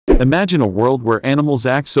Imagine a world where animals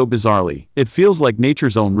act so bizarrely, it feels like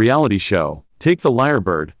nature's own reality show. Take the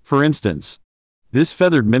lyrebird, for instance. This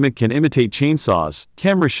feathered mimic can imitate chainsaws,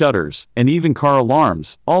 camera shutters, and even car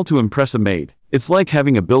alarms, all to impress a mate. It's like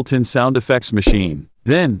having a built-in sound effects machine.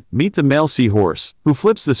 Then, meet the male seahorse, who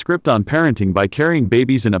flips the script on parenting by carrying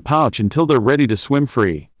babies in a pouch until they're ready to swim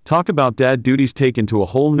free. Talk about dad duties taken to a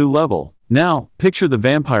whole new level. Now, picture the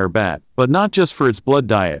vampire bat, but not just for its blood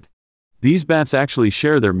diet. These bats actually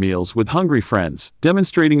share their meals with hungry friends,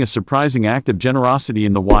 demonstrating a surprising act of generosity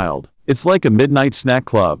in the wild. It's like a midnight snack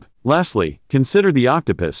club. Lastly, consider the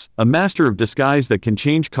octopus, a master of disguise that can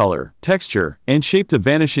change color, texture, and shape to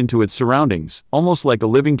vanish into its surroundings, almost like a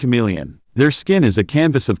living chameleon. Their skin is a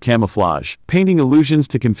canvas of camouflage, painting illusions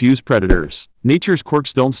to confuse predators. Nature's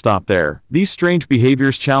quirks don't stop there. These strange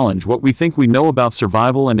behaviors challenge what we think we know about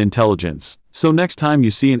survival and intelligence. So next time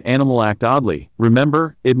you see an animal act oddly,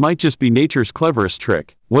 remember, it might just be nature's cleverest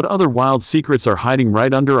trick. What other wild secrets are hiding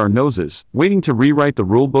right under our noses, waiting to rewrite the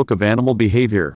rulebook of animal behavior?